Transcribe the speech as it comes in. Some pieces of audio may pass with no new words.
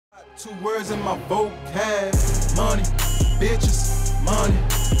Two words in my vocab: money, bitches, money,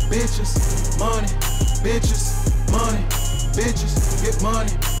 bitches, money, bitches, money, bitches, get money.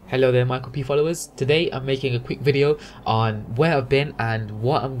 Hello there, Michael P followers. Today I'm making a quick video on where I've been and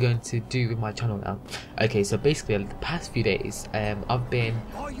what I'm going to do with my channel now. Okay, so basically the past few days I've been,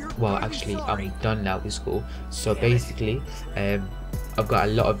 well actually I'm done now with school, so basically I've got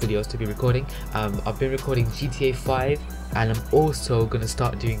a lot of videos to be recording. I've been recording GTA 5 and I'm also going to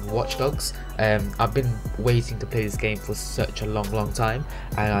start doing Watch Dogs. I've been waiting to play this game for such a long time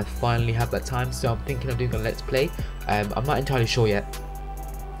and I finally have that time, so I'm thinking of doing a let's play. I'm not entirely sure yet,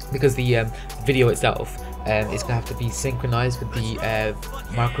 because the video itself is gonna have to be synchronized with the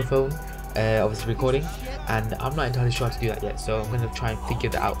microphone obviously recording, and I'm not entirely sure how to do that yet, so I'm gonna try and figure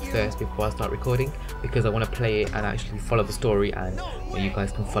that out first before I start recording, because I want to play it and actually follow the story, and you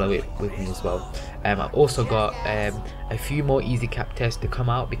guys can follow it with me as well. I've also got a few more EasyCap tests to come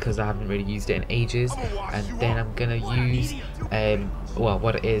out because I haven't really used it in ages, and then I'm gonna use well,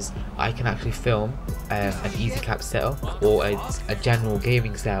 what it is, I can actually film an EasyCap setup or a general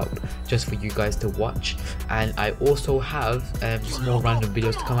gaming setup just for you guys to watch. And I also have some more random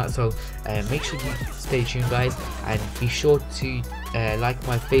videos to come out, so make sure you stay tuned guys, and be sure to like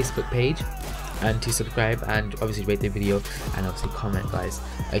my Facebook page and to subscribe and obviously rate the video and obviously comment guys.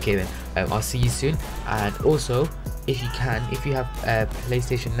 Okay then, I'll see you soon. And also, if you can, if you have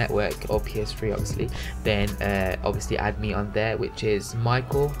PlayStation Network or PS3 obviously, then obviously add me on there, which is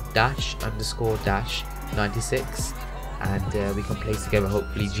Michael__96, and we can play together,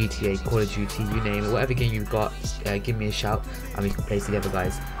 hopefully GTA, Call of Duty, you name it, whatever game you've got, give me a shout and we can play together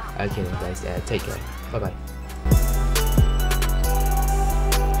guys. Okay then guys, take care, bye bye.